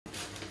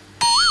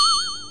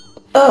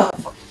Oh,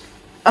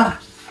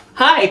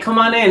 hi, come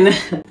on in.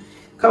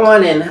 Come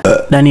on in.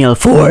 Daniel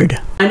Ford.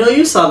 I know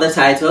you saw the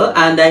title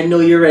and I know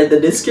you read the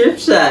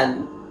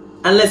description.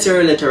 Unless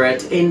you're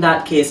illiterate, in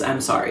that case, I'm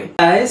sorry.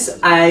 Guys,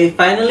 I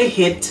finally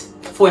hit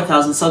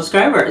 4,000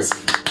 subscribers.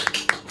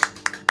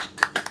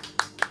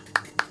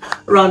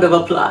 Round of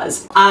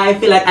applause. I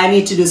feel like I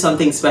need to do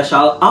something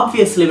special,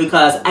 obviously,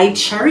 because I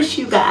cherish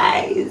you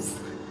guys.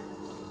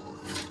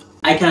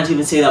 I can't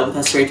even say that with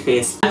a straight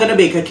face. I'm gonna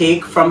bake a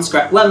cake from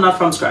scratch. Well, not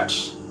from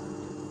scratch.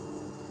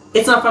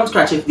 It's not from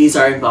scratch if these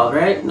are involved,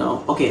 right?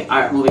 No. Okay,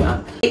 alright, moving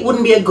on. It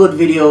wouldn't be a good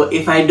video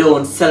if I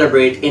don't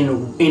celebrate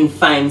in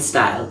fine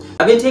style.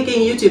 I've been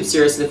taking YouTube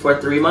seriously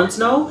for 3 months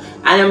now,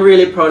 and I'm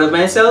really proud of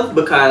myself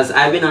because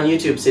I've been on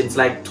YouTube since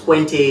like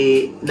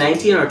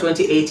 2019 or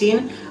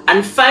 2018,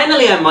 and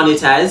finally I'm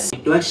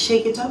monetized. Do I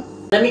shake it up?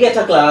 Let me get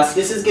a glass.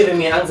 This is giving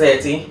me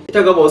anxiety.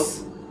 It'll go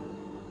boss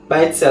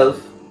by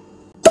itself.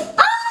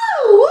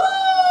 Oh,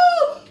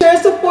 woo!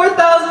 Cheers to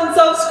 4,000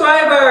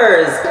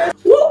 subscribers!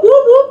 Whoop,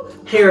 whoop,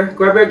 whoop. Here,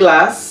 grab your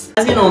glass.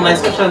 As you know, my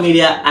social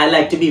media, I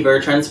like to be very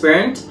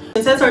transparent.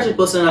 Since I started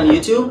posting on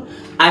YouTube,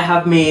 I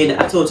have made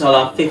a total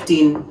of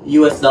 $15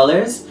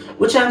 US,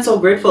 which I'm so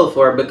grateful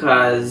for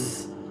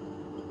because,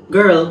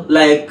 girl,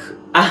 like,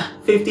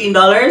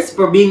 $15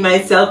 for being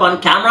myself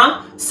on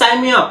camera?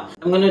 Sign me up.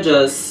 I'm gonna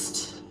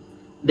just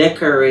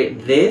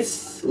decorate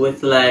this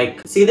with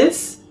like, see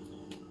this?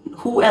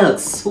 Who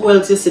else? Who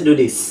else used to do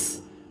this?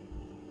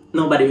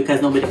 Nobody,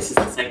 because nobody is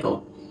a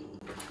psycho.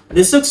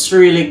 This looks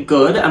really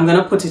good. I'm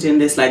gonna put it in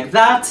this like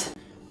that.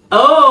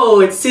 Oh,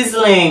 it's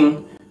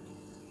sizzling.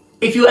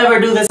 If you ever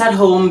do this at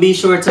home, be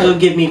sure to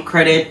give me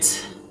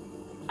credit.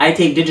 I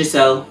take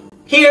Digicel.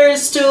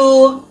 Here's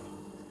to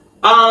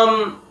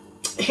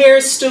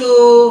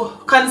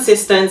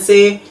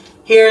consistency.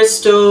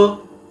 Here's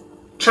to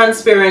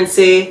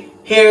transparency.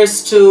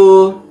 Here's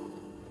to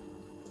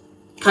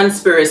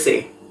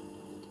conspiracy.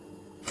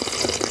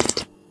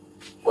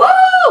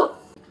 Woo!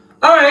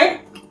 Alright.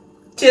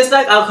 Tastes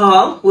like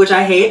alcohol, which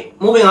I hate.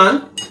 Moving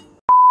on.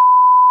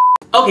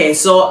 Okay,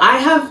 so I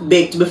have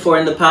baked before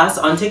in the past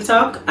on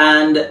TikTok,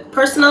 and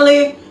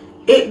personally,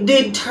 it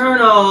did turn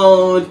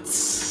out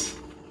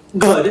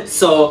good.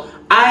 So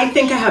I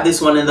think I have this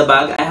one in the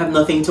bag. I have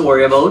nothing to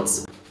worry about.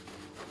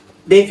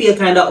 They feel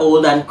kind of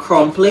old and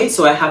crumply,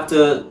 so I have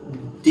to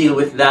deal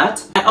with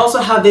that. I also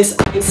have this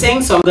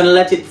icing, so I'm gonna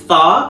let it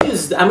thaw.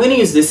 I'm gonna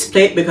use this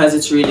plate because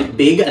it's really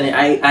big, and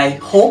I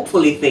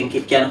hopefully think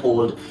it can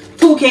hold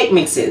 2 cake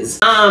mixes.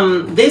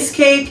 This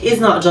cake is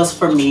not just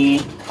for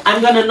me.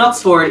 I'm gonna knock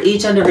for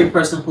each and every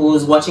person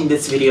who's watching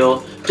this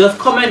video. Just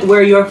comment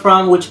where you're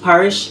from, which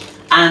parish,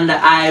 and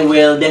I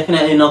will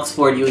definitely knock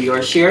for you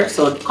your share.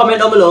 So comment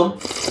down below.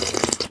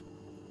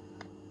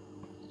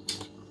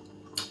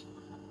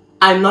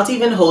 I'm not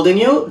even holding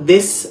you.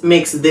 This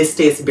makes this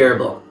taste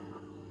bearable.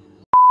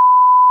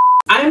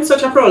 I am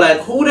such a pro.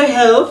 Like, who the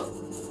hell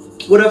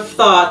would have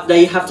thought that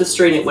you have to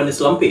strain it when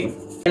it's lumpy?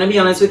 Can I be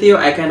honest with you?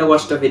 I kind of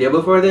watched a video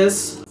before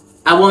this.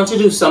 I want to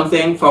do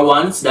something for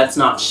once that's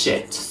not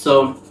shit.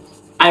 So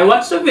I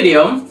watched a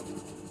video,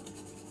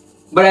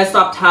 but I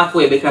stopped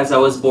halfway because I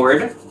was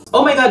bored.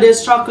 Oh my god,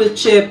 there's chocolate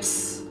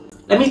chips.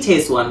 Let me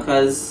taste one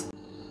because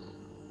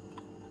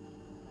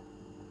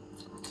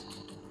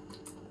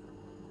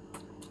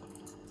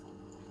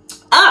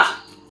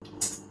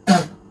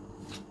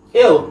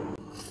ew.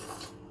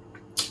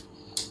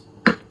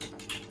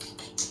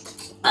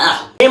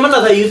 I'm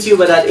another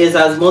YouTuber that is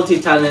as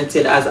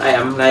multi-talented as I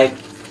am. Like,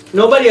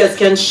 nobody else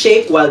can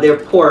shake while they're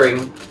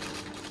pouring.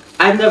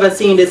 I've never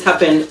seen this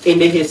happen in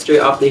the history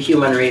of the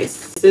human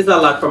race. This is a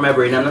lot for my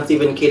brain. I'm not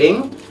even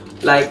kidding.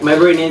 Like, my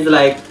brain is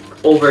like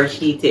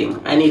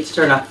overheating. I need to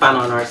turn a fan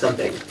on or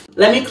something.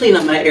 Let me clean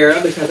up my area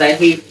because I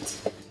hate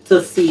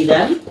to see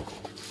them.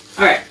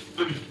 Alright.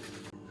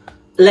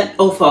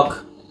 Oh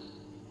fuck.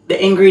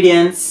 The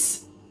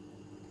ingredients,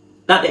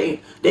 not the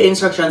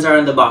instructions are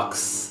in the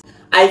box.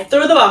 I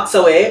threw the box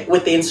away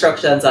with the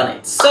instructions on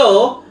it.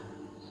 So,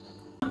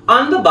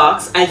 on the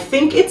box, I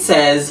think it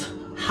says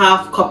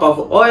 ½ cup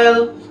of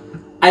oil.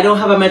 I don't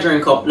have a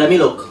measuring cup. Let me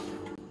look.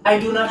 I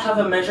do not have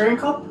a measuring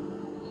cup.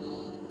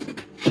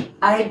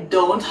 I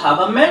don't have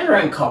a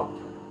measuring cup.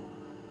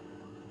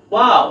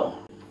 Wow.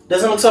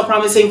 Doesn't look so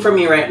promising for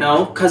me right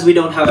now because we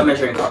don't have a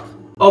measuring cup.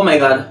 Oh my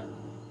god.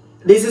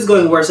 This is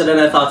going worse than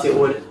I thought it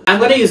would. I'm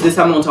going to use this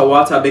amount of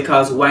water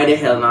because why the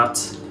hell not?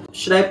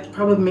 Should I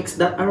probably mix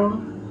that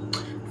around?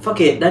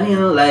 Fuck it,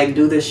 Daniel, like,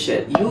 do this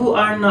shit. You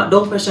are not,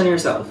 don't question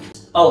yourself.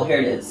 Oh, here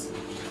it is.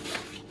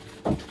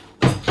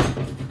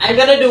 I'm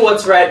gonna do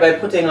what's right by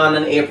putting on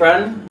an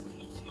apron.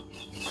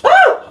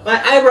 Ah!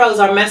 My eyebrows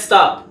are messed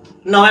up.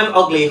 No, I'm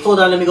ugly. Hold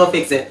on, let me go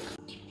fix it.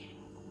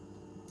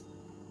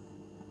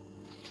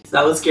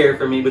 That was scary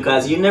for me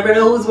because you never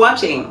know who's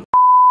watching.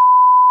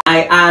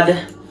 I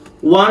add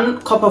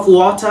 1 cup of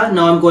water.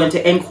 Now I'm going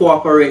to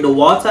incorporate the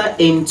water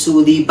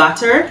into the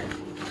batter.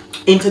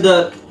 Into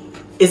the,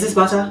 is this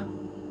butter?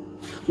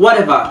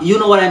 Whatever, you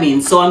know what I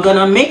mean. So I'm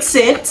gonna mix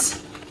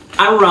it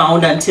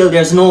around until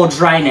there's no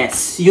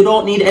dryness. You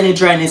don't need any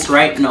dryness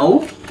right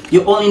now.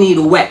 You only need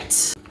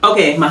wet.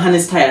 Okay, my hand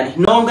is tired.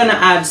 Now I'm gonna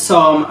add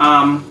some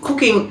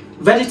cooking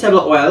vegetable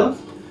oil.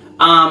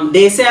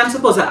 They say I'm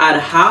supposed to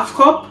add ½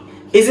 cup.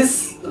 Is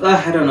this,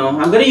 I don't know.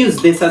 I'm gonna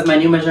use this as my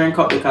new measuring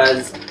cup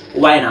because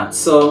why not?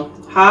 So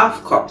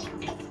 ½ cup.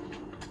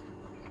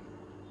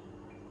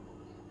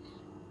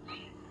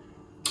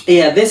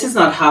 Yeah, this is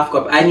not ½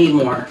 cup. I need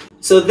more.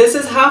 So this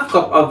is ½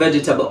 cup of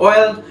vegetable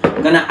oil.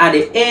 I'm gonna add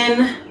it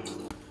in.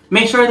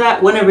 Make sure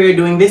that whenever you're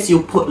doing this,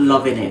 you put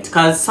love in it,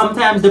 because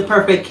sometimes the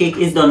perfect cake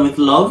is done with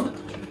love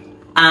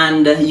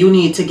and you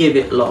need to give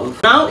it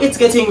love. Now it's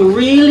getting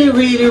really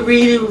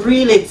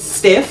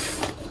stiff,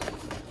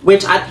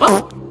 which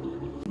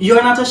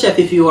you're not a chef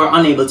if you are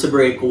unable to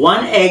break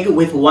 1 egg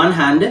with 1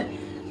 hand.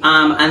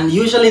 And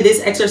usually this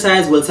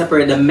exercise will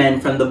separate the men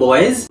from the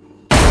boys.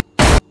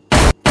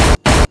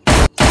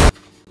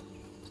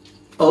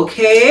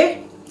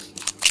 Okay,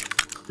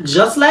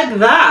 just like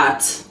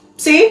that.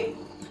 See,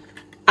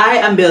 I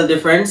am built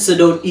different, so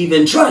don't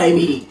even try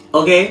me.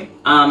 Okay,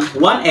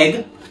 1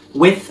 egg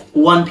with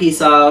 1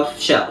 piece of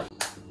shell.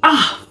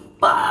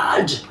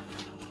 Fudge.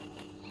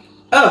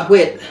 Oh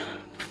wait,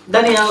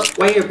 Danielle,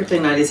 why are you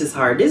pretending that this is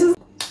hard? This is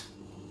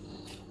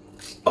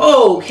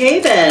okay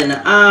then.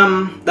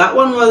 That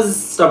one was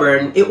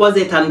stubborn. It was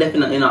it and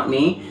definitely not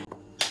me.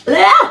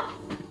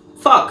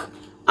 Fuck.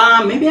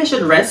 Maybe I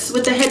should rest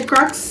with the head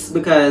cracks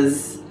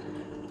because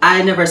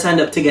I never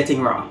signed up to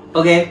getting raw.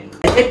 Okay,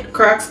 the head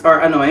cracks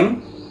are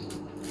annoying.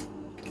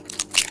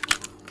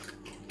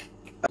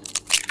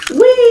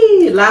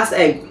 Whee! Last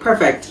egg.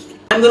 Perfect.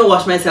 I'm gonna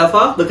wash myself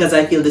off because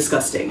I feel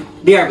disgusting.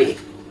 BRB.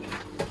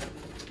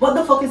 What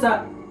the fuck is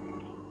that?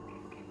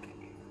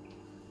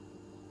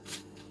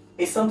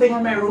 Is something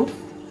on my roof?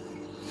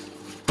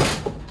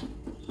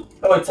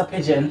 Oh, it's a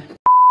pigeon.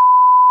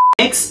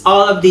 Mix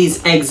all of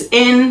these eggs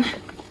in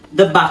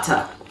the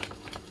batter.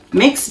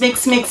 Mix.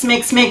 This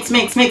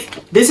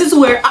is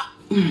where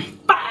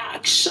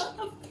fuck, shut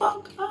the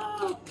fuck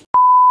up.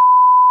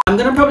 I'm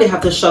gonna probably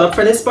have to shut up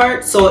for this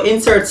part, so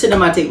insert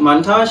cinematic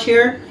montage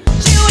here.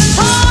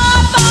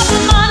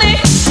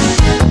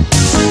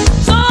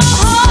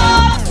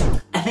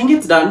 I think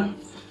it's done.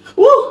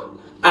 Woo!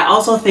 I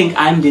also think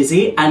I'm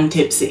dizzy and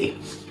tipsy.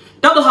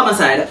 Double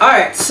homicide.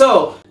 Alright,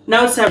 so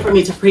now it's time for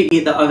me to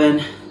preheat the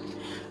oven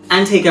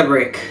and take a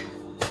break.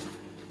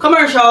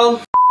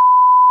 Commercial.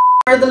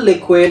 Pour the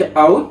liquid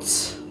out.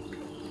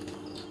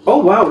 Oh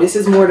wow, this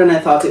is more than I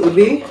thought it would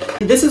be.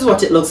 This is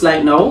what it looks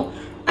like now.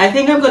 I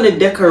think I'm gonna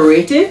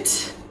decorate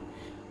it.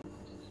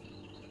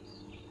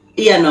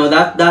 Yeah, no,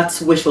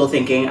 that's wishful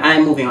thinking.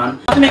 I'm moving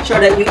on. To make sure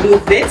that you do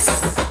this.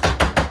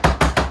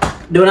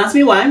 Don't ask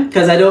me why,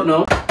 because I don't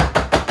know.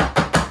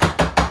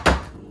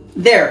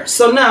 There,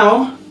 so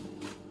now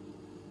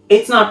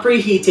it's not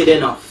preheated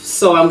enough,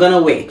 so I'm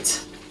gonna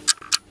wait.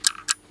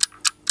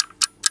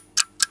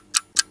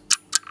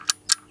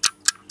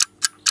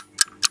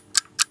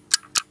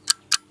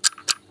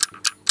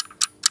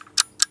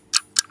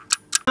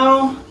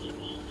 Now,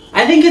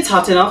 I think it's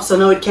hot enough, so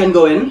now it can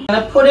go in. I'm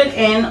gonna put it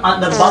in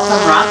on the bottom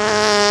rack,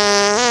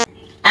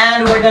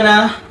 and we're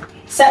gonna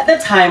set the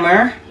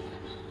timer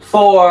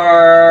for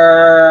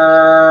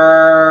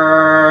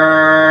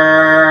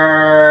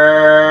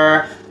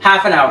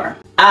half an hour.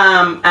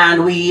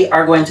 And we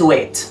are going to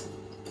wait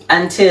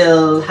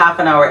until half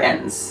an hour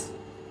ends.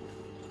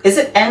 Is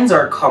it ends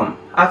or come?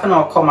 Half an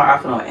hour come or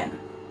half an hour end?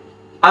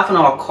 Half an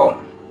hour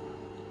come.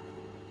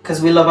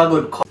 Because we love a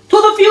good come.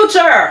 To the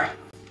future!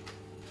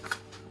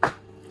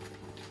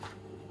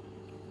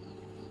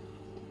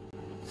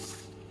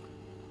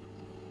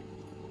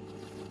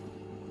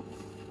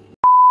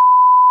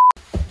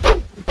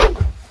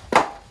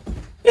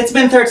 It's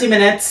been 30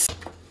 minutes.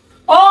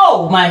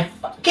 Oh my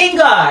fucking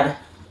god!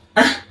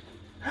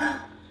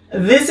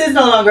 This is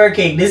no longer a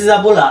cake, this is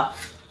a bulla.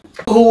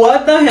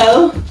 What the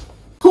hell?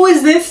 Who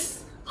is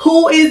this?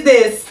 Who is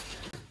this?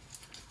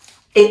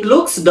 It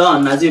looks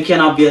done, as you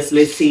can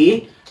obviously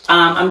see.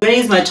 I'm gonna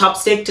use my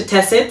chopstick to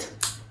test it.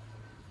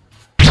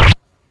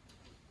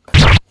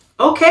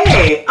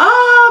 Okay,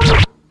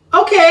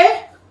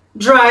 okay.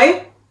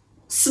 Dry.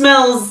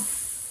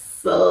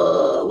 Smells,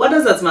 what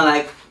does that smell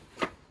like?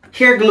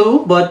 Hair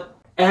glue, but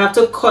I have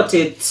to cut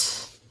it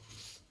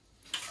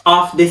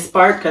off this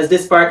part because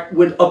this part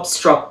would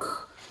obstruct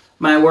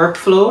my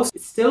workflow.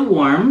 It's still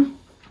warm.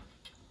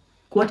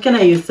 What can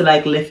I use to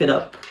like lift it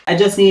up? I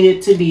just need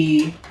it to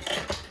be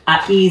an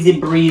easy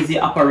breezy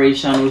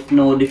operation with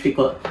no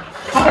difficult.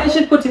 I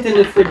should put it in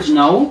the fridge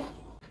now.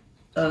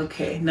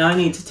 Okay, now I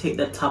need to take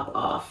the top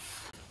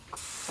off.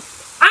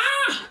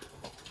 Ah!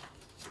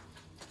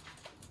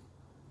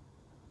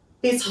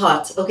 It's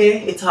hot,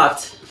 okay? It's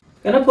hot.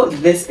 I'm gonna put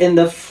this in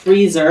the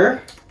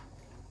freezer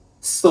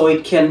so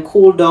it can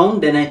cool down,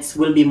 then it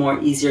will be more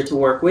easier to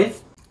work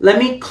with. Let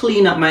me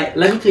clean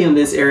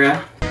this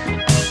area.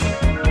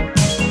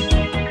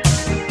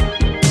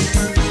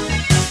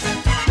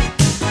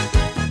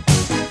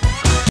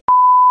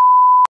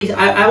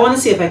 I want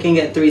to see if I can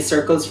get 3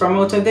 circles from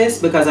out of this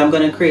because I'm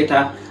gonna create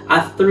a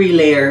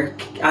 3-layer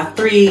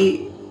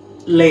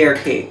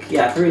cake.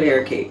 Yeah,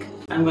 3-layer cake.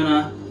 I'm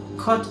gonna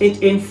cut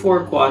it in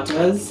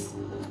 4/4.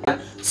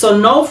 So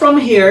now from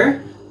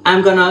here,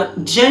 I'm gonna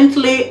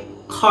gently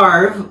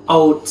carve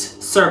out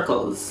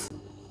circles.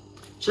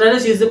 Should I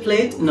just use the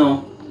plate?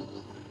 No.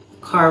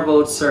 Carve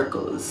out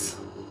circles.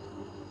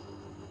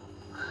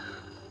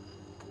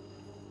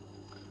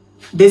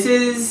 This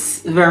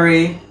is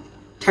very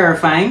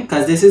terrifying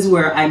because this is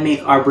where I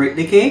make or break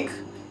the cake,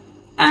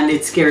 and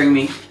it's scaring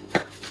me.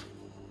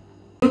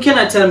 You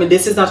cannot tell me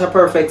this is not a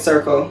perfect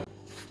circle.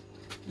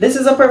 This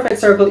is a perfect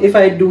circle if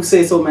I do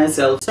say so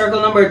myself.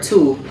 Circle number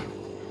 2.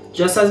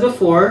 Just as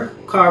before,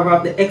 carve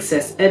off the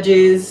excess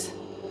edges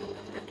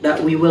that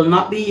we will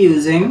not be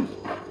using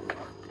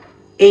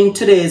in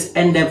today's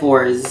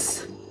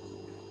endeavors.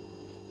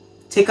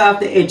 Take off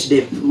the edge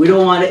dip. We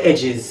don't want the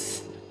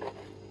edges.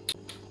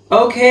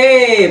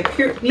 Okay,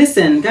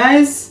 listen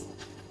guys,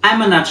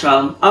 I'm a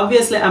natural.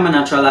 Obviously I'm a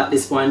natural at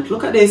this point.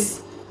 Look at this.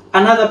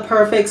 Another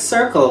perfect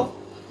circle.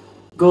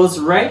 Goes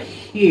right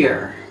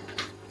here.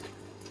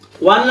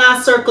 One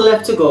last circle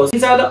left to go.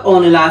 These are the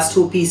only last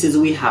 2 pieces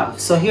we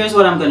have. So here's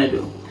what I'm going to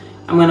do.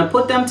 I'm going to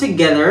put them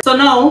together. So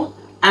now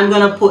I'm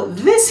going to put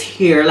this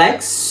here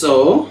like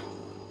so.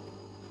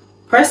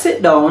 Press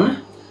it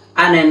down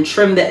and then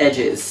trim the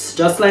edges.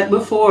 Just like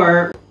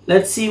before.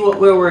 Let's see what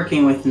we're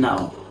working with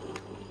now.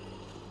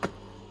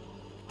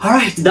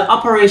 Alright, the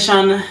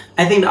operation,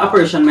 I think the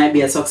operation might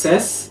be a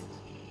success.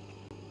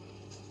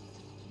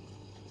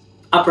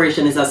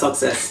 Operation is a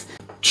success.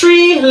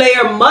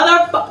 3-layer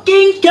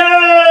motherfucking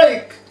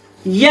cake!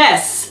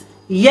 Yes!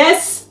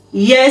 Yes!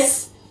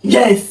 Yes!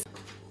 Yes!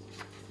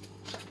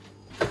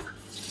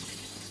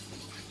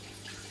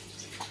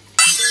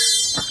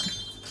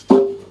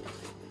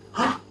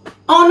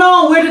 Oh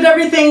no! Where did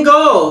everything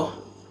go?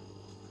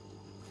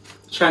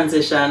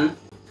 Transition.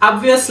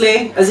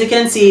 Obviously, as you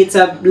can see, it's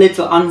a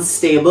little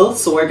unstable,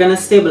 so we're gonna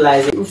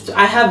stabilize it.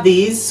 I have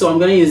these, so I'm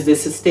gonna use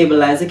this to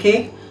stabilize the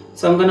cake.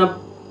 So I'm gonna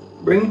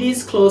bring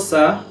these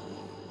closer.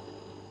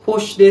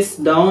 Push this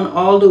down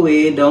all the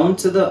way down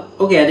to the...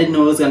 Okay, I didn't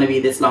know it was going to be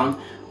this long.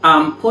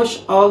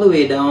 Push all the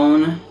way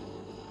down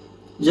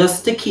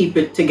just to keep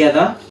it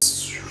together.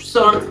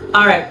 So,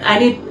 alright,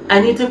 I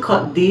need to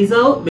cut these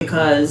out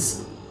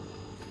because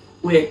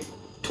with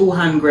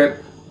 2-hand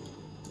grip,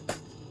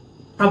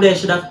 probably I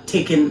should have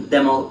taken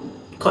them out,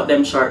 cut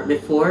them short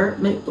before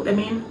I put them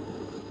in.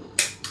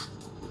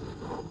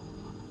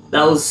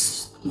 That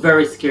was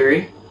very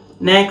scary.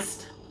 Next.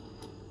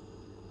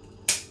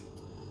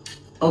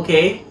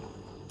 Okay.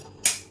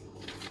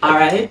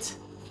 Alright.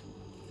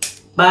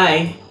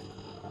 Bye.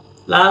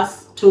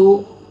 Last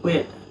 2.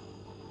 Wait.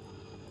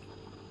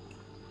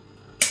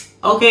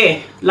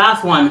 Okay.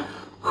 Last one.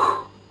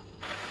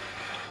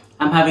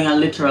 I'm having a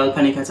literal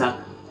panic attack.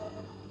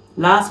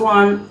 Last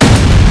one.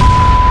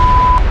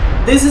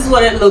 This is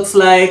what it looks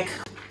like.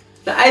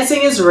 The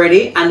icing is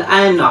ready and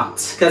I'm not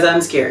because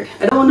I'm scared.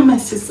 I don't want to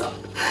mess this up.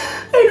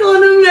 I don't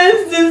want to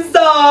mess this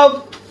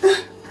up.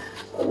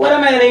 What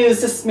am I going to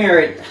use to smear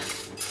it?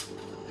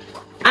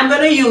 I'm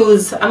gonna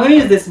use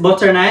this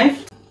butter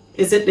knife.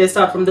 Is it they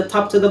start from the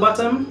top to the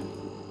bottom?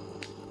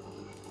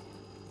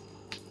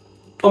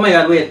 Oh my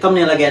god, wait,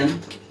 thumbnail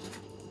again.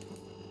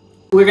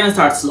 We're gonna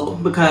start slow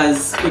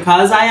because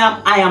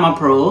I am a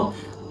pro.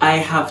 I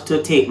have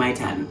to take my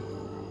time.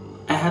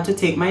 I have to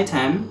take my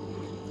time.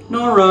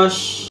 No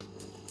rush.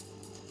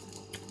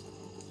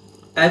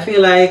 I feel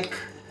like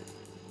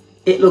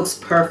it looks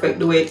perfect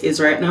the way it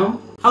is right now.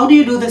 How do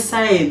you do the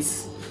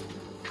sides?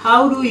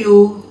 How do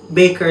you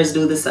bakers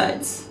do the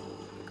sides?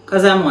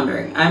 Because I'm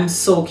wondering, I'm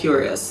so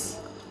curious.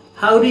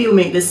 How do you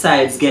make the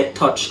sides get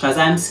touched? Because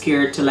I'm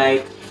scared to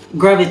like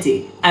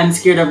gravity. I'm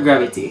scared of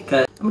gravity.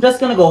 Because I'm just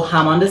gonna go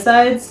ham on the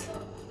sides.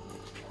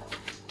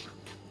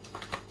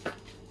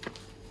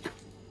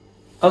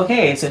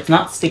 Okay, so it's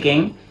not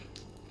sticking.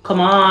 Come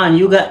on,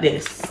 you got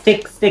this.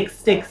 Stick, stick,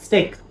 stick,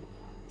 stick.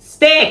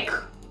 Stick!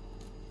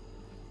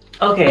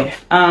 Okay,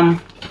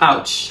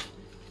 ouch.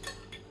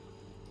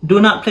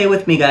 Do not play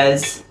with me,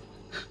 guys.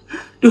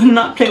 Do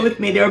not play with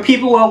me. There are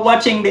people who are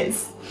watching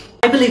this.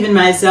 I believe in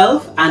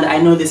myself and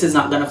I know this is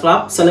not gonna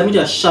flop. So let me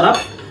just shut up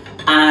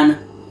and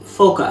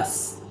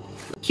focus.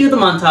 Cue the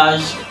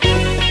montage.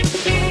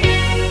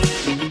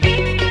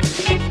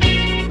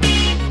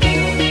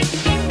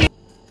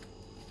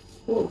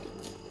 Whoa.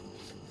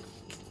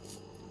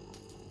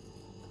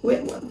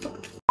 Wait, what the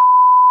fuck?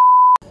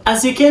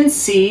 As you can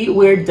see,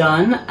 we're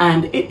done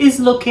and it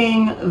is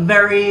looking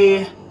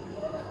very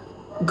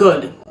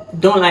good.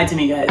 Don't lie to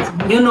me, guys.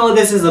 You know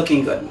this is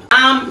looking good.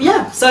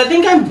 Yeah, so I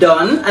think I'm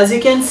done. As you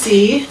can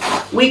see,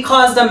 we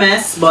caused a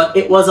mess, but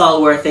it was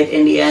all worth it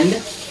in the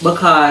end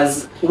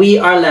because we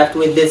are left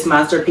with this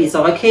masterpiece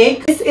of a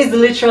cake. This is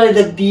literally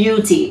the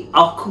beauty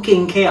of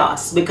cooking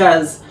chaos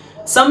because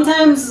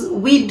sometimes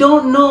we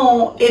don't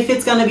know if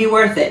it's gonna be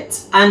worth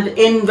it. And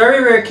in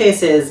very rare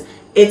cases,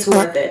 it's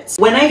worth it.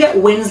 When I get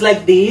wins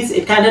like these,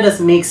 it kind of just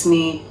makes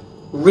me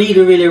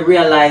really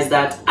realize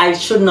that I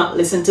should not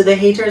listen to the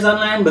haters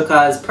online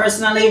because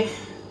personally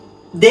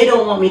they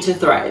don't want me to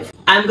thrive.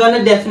 I'm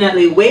gonna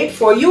definitely wait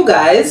for you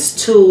guys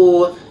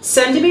to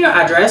send me your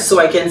address so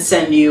I can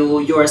send you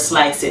your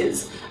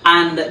slices.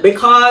 And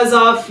because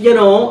of, you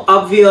know,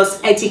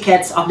 obvious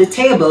etiquettes of the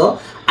table,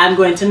 I'm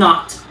going to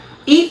not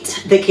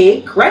eat the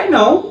cake right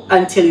now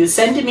until you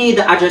send me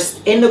the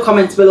address in the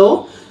comments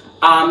below,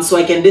 so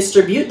I can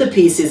distribute the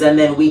pieces and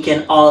then we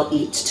can all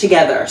eat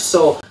together.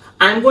 So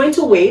I'm going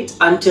to wait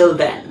until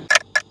then.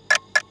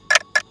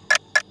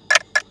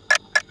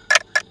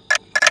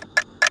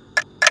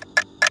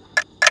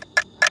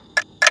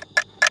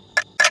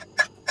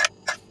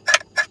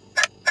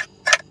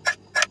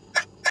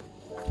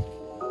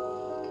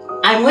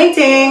 I'm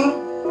waiting.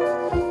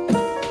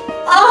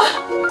 Oh.